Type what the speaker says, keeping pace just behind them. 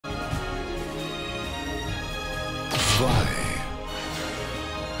Try.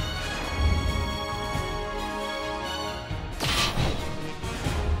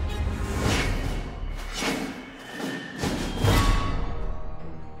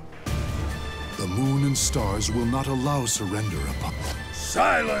 The moon and stars will not allow surrender upon.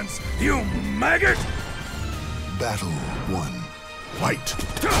 Silence, you maggot! Battle 1. Fight!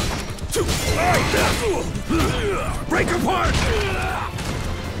 Break apart!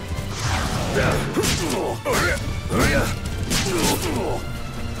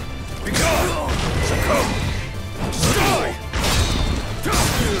 Be gone! Succumb! Die!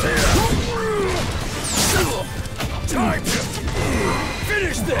 Time to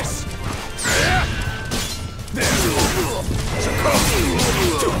finish this! Succumb!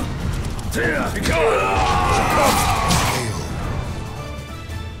 Be gone! Succumb!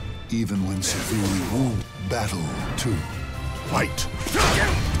 Even when severely wounded. Battle 2. Fight!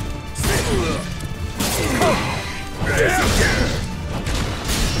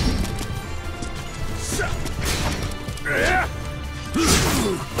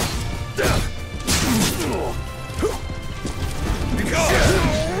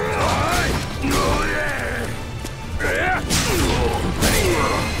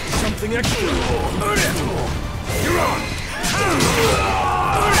 Something extra! You're on!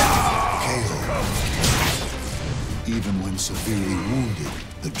 Even when severely wounded,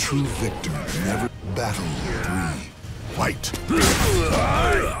 the true victor never. Battle 3. Fight!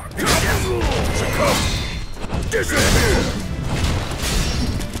 Succumb! Disappear!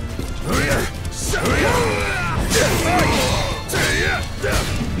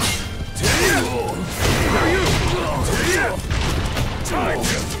 Time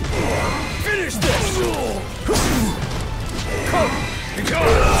to finish this! Come!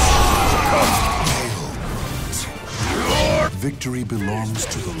 Victory belongs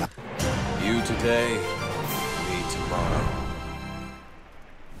to the last. You today, me tomorrow.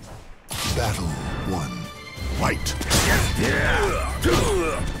 Battle 1. Fight!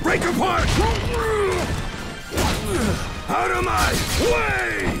 Break apart! Out of my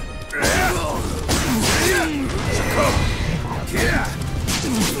way! Succumb!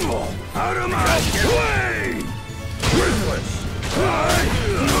 Out of my way! Worthless!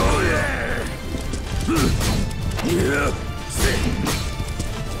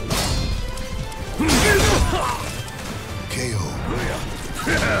 KO.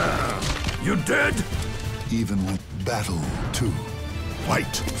 You dead? Even when. Battle 2.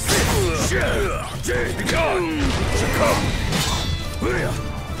 Fight! Be gone! Succumb!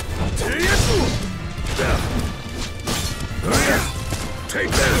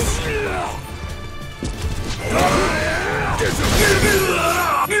 Take this!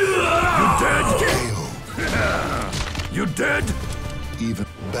 You dead? You dead? Even.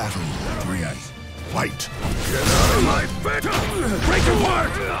 Battle 3. Fight! Get out of my bed! Break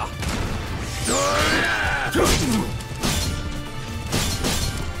apart!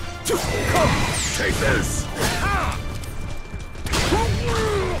 Come! Take this!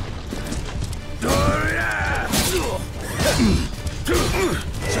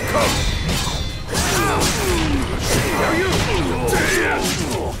 Succumb! Are you?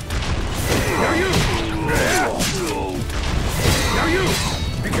 Are you? Are you?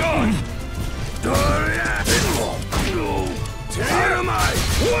 Be gone! Out of my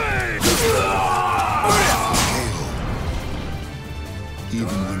way!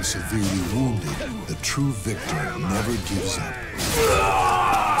 Even when severely wounded, the true victor never gives up.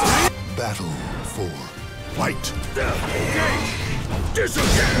 Battle 4. Fight! Engage!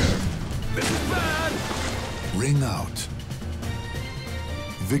 Disappear! This is bad! Ring out.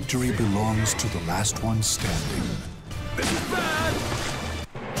 Victory belongs to the last one standing. This is bad!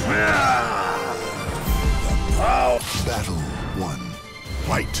 Battle 1.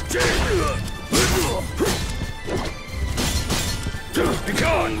 Fight! Be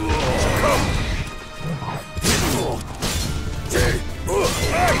gone! Succumb!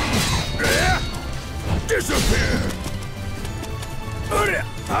 Disappear!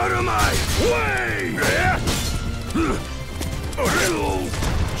 Out of my way!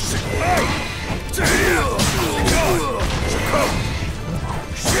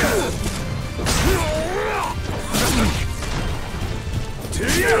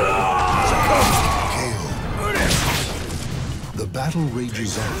 The battle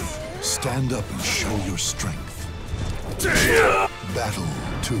rages on. Stand up and show your strength. Battle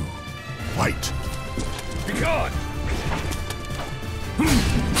 2. Fight! Be gone!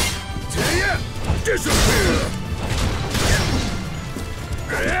 Disappear!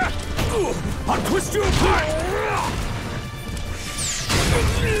 I'll twist you apart!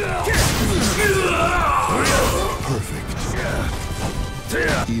 Perfect.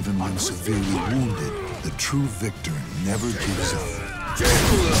 Even when severely wounded, the true victor never gives up.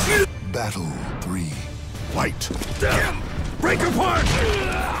 Battle 3. Fight. Break apart!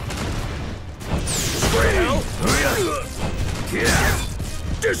 Scream!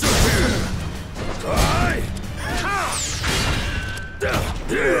 Disappear! Die!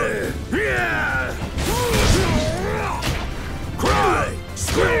 Cry!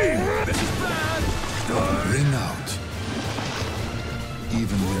 Scream! This is bad! Ring out.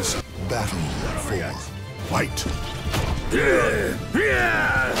 Even when battle 4. Fight.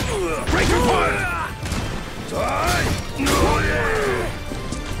 Break apart! Die! Be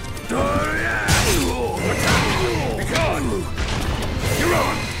gone! You're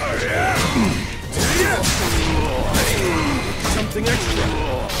on! Something extra!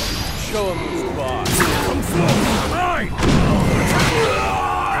 Show him who's boss. Come forward! Mine!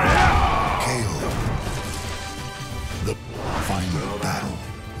 KO. The final battle.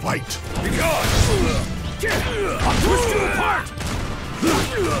 Fight. Be gone! I'll twist you apart!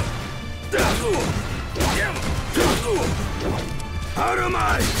 Out of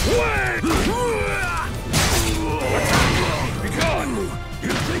my way! Be gone!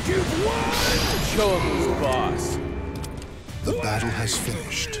 You think you've won? Show him who's boss. The battle has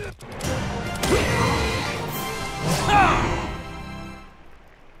finished.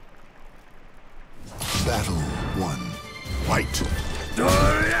 Battle 1. Fight.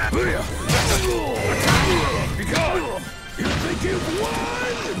 Be gone! You think you've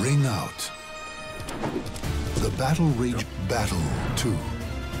won? Ring out. The battle rage. Battle 2.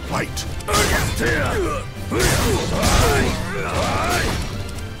 Fight.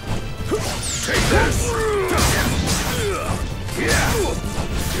 Take this!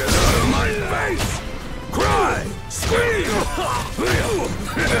 Get out of my face! Cry! Scream!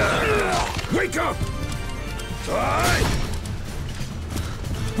 Wake up! Die!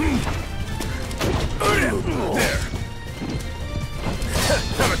 There!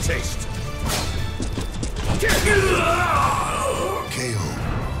 Have a taste! KO.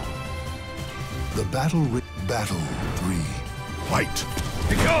 The battle Battle 3. Fight.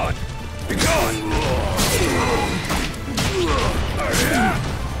 Be gone! Be gone!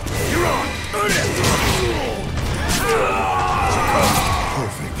 You're on!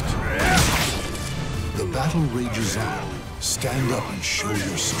 Perfect. The battle rages on. Stand up and show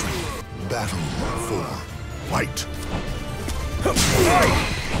your strength. Battle 4. Fight.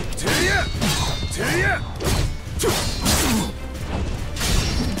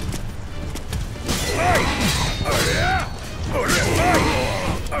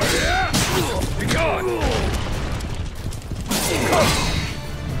 Be gone!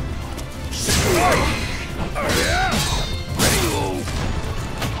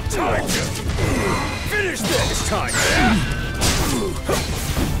 Time to finish this time!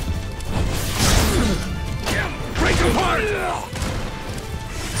 Break apart!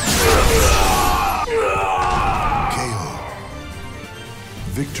 KO.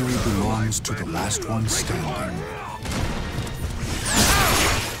 Victory belongs to the last one standing.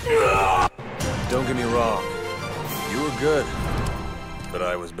 Don't get me wrong. You were good, but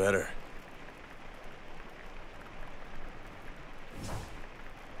I was better.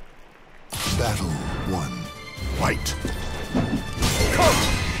 Battle 1. Fight. Come!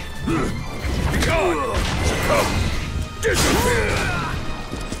 Be gone! Come! Disappear!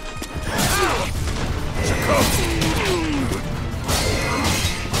 Come!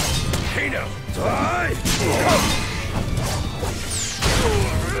 Hey now! Die! Come!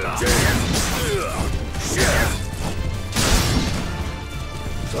 Shit!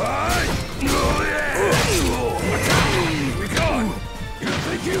 Die! Be gone! You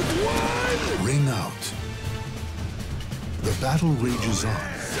think you've won? Ring out. The battle rages on.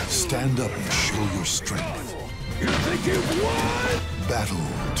 Stand up and show your strength. You think you've won? Battle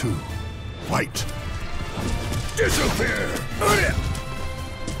 2. Fight. Disappear!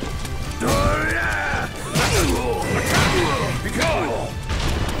 Be gone!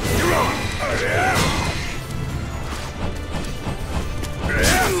 You're on!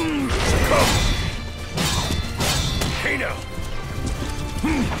 Come! Hey now!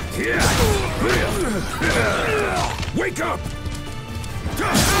 Wake up!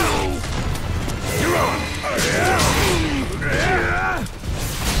 You're on!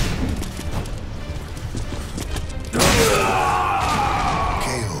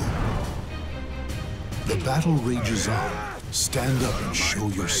 KO. The battle rages on. Stand up and show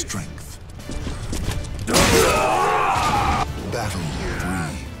your strength. Battle 3.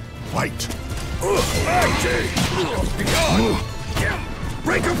 Fight. Be gone!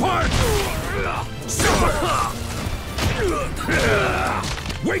 Break apart!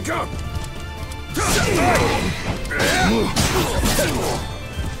 Wake up!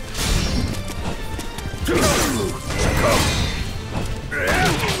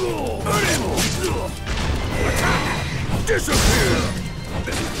 Disappear!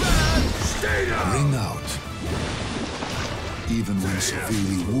 Stay down! Ring out. Even when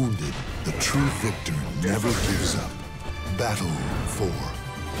severely wounded, the true victor never gives up. Battle 4.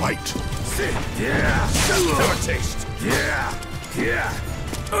 Fight! Sit! Yeah! Have a taste! Yeah! Yeah!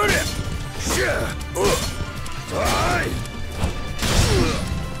 Earn it! Yeah! Fine!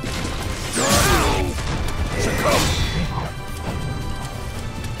 Succumb!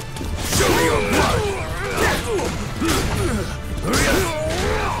 Show me your blood!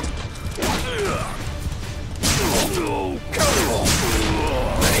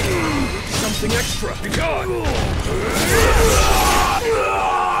 Something extra! Be gone!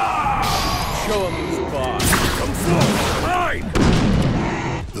 Show him who's boss. Come forward! Mine!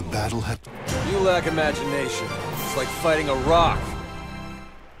 The battle had... You lack imagination. It's like fighting a rock.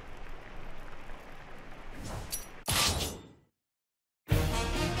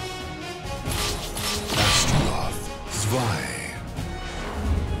 Astaroth. Zwei.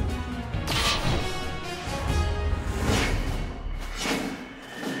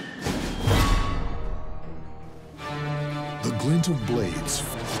 The glint of blades.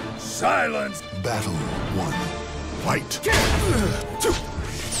 Silence! Battle 1. Fight!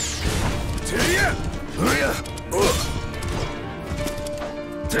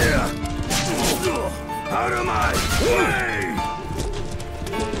 Out of my way!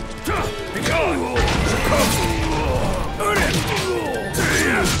 Be gone! Earn it!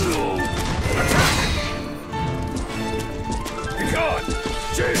 Attack! Be gone!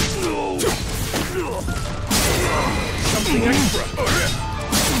 Something extra!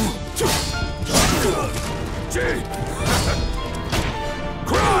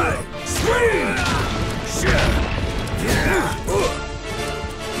 Cry! Scream!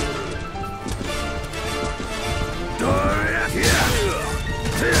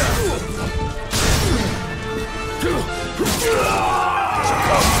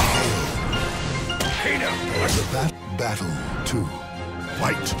 Battle 2.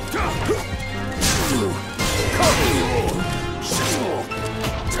 Fight!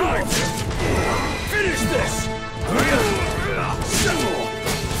 Time! Finish this!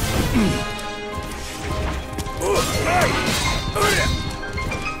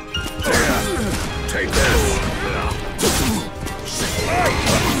 Take this!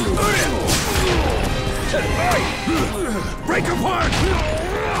 Break apart!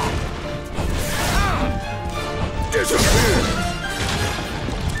 Disappear!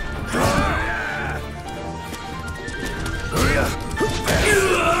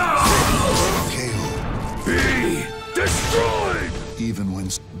 KO. Be destroyed! Even when...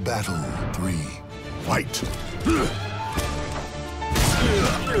 Battle 3. Fight!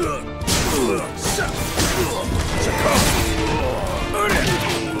 Succumb! Earn it!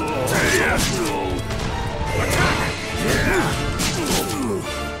 Attack!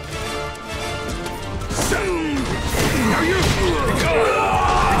 Now you! Be gone!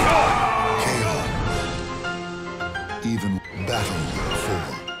 KO. Even battle 4.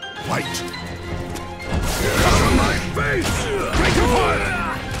 Fight! Cover my face! Break apart!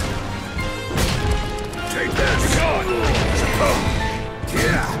 Take this! Be gone! Succumb!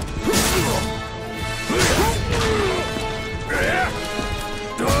 Yeah!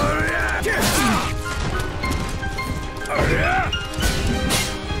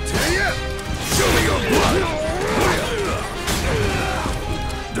 Show me your blood!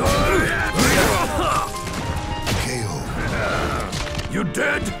 KO. You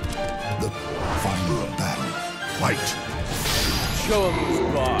dead? The final battle. Fight! Show him who's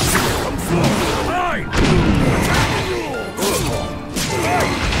boss. Come forward! Mine!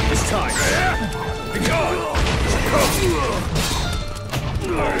 Mine! This time! Be gone!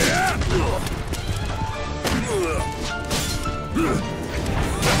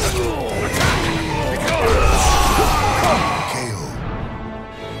 KO.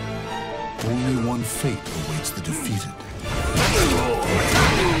 Only one fate awaits the defeated.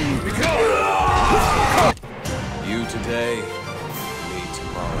 You today, me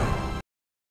tomorrow.